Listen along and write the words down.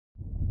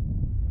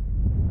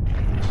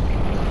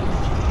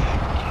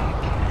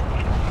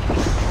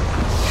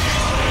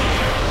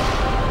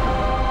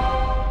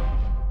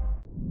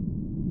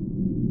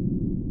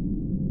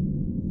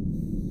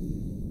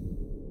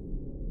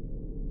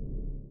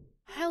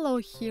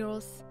Hello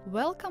heroes!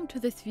 Welcome to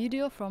this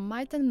video from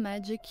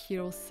Might&Magic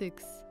Hero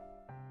 6.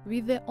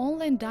 With the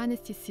online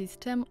dynasty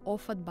system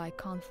offered by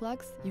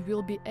Conflux, you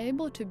will be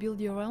able to build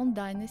your own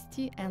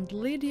dynasty and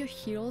lead your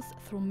heroes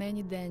through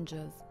many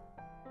dangers.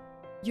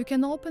 You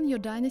can open your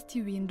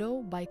dynasty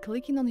window by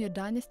clicking on your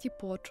dynasty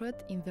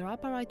portrait in the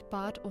upper right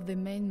part of the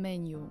main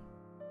menu.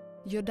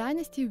 Your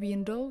dynasty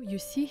window you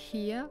see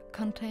here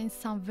contains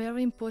some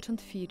very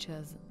important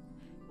features: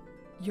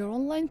 your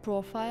online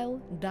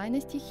profile,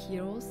 dynasty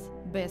heroes,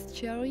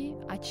 bestiary,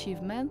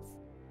 achievements,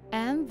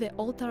 and the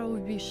altar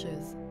of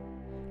wishes.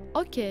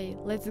 Okay,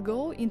 let's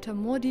go into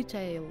more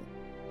detail.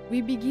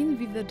 We begin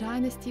with the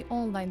dynasty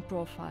online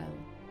profile.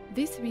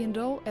 This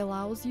window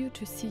allows you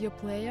to see your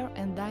player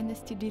and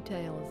dynasty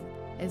details,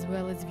 as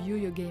well as view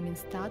your gaming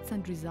stats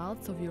and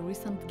results of your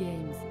recent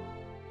games.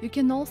 You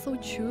can also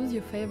choose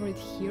your favorite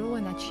hero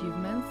and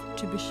achievements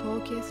to be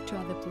showcased to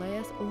other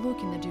players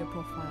looking at your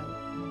profile.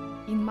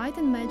 In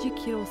Might&Magic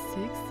Hero 6,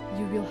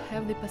 you will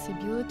have the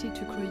possibility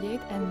to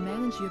create and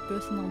manage your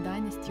personal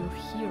dynasty of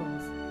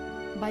heroes.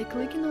 By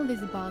clicking on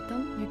this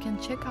button, you can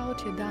check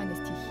out your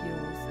dynasty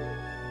heroes.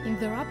 In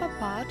the upper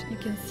part, you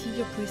can see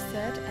your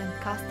preset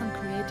and custom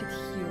created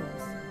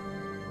heroes.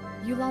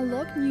 You'll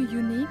unlock new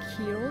unique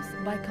heroes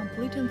by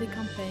completing the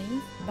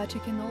campaigns, but you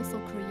can also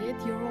create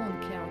your own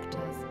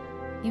characters.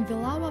 In the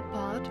lower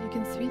part, you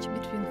can switch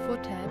between 4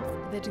 tabs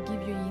that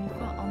give you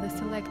info on the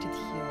selected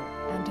hero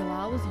and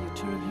allows you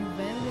to review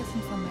various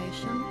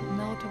information,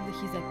 notably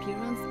his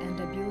appearance and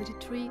ability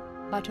tree,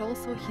 but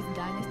also his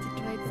dynasty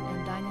traits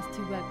and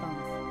dynasty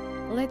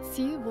weapons. Let's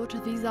see what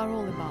these are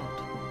all about.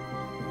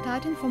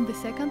 Starting from the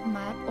second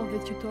map of the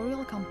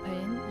tutorial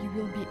campaign, you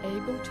will be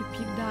able to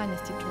pick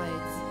dynasty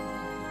traits.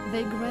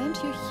 They grant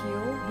your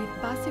hero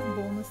with passive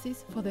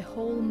bonuses for the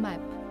whole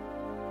map.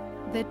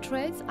 The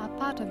traits are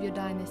part of your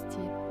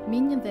dynasty,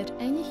 meaning that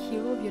any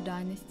hero of your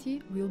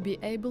dynasty will be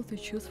able to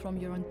choose from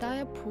your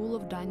entire pool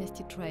of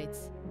dynasty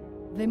traits.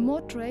 The more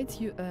traits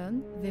you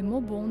earn, the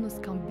more bonus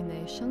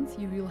combinations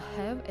you will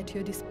have at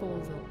your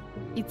disposal.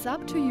 It's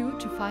up to you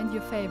to find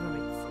your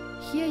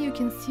favorites. Here you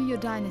can see your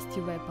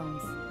dynasty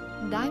weapons.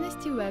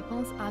 Dynasty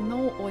weapons are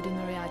no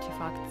ordinary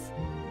artifacts.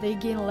 They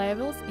gain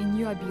levels in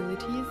new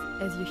abilities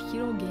as your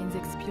hero gains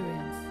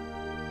experience.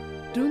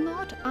 Do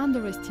not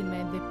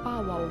underestimate the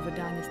power of a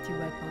dynasty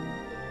weapon.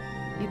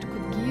 It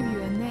could give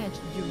you an edge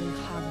during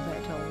hard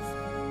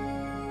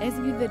battles. As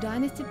with the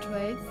dynasty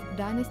traits,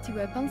 dynasty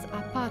weapons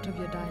are part of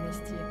your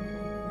dynasty,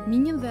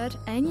 meaning that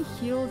any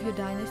hero of your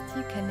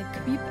dynasty can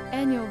equip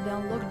any of the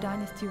unlocked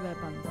dynasty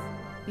weapons.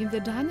 In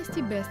the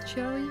dynasty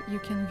bestiary, you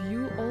can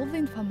view all the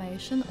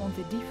information on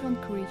the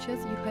different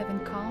creatures you have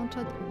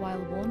encountered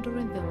while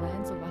wandering the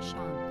lands of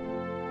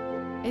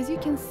Ashan. As you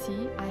can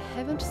see, I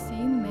haven't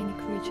seen many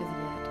creatures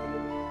yet.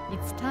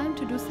 It's time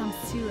to do some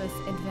serious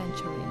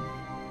adventuring.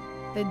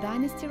 The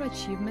Dynasty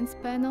Achievements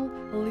panel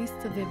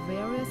lists the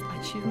various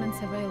achievements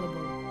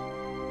available.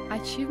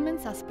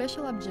 Achievements are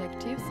special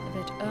objectives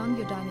that earn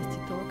your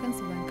Dynasty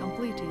tokens when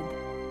completed.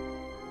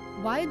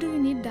 Why do you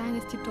need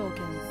Dynasty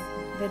tokens?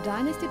 The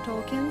Dynasty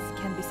tokens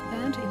can be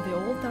spent in the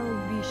Altar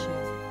of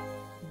Wishes.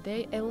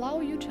 They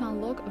allow you to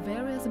unlock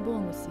various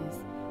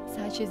bonuses,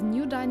 such as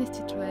new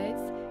Dynasty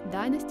traits,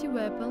 Dynasty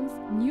weapons,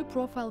 new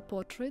profile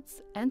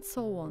portraits, and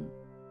so on.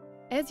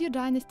 As your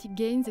dynasty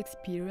gains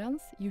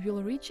experience, you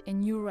will reach a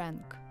new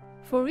rank.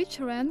 For each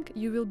rank,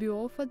 you will be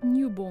offered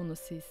new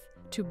bonuses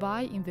to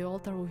buy in the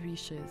Altar of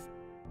Wishes.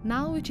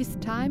 Now it is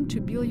time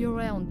to build your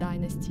own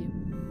dynasty.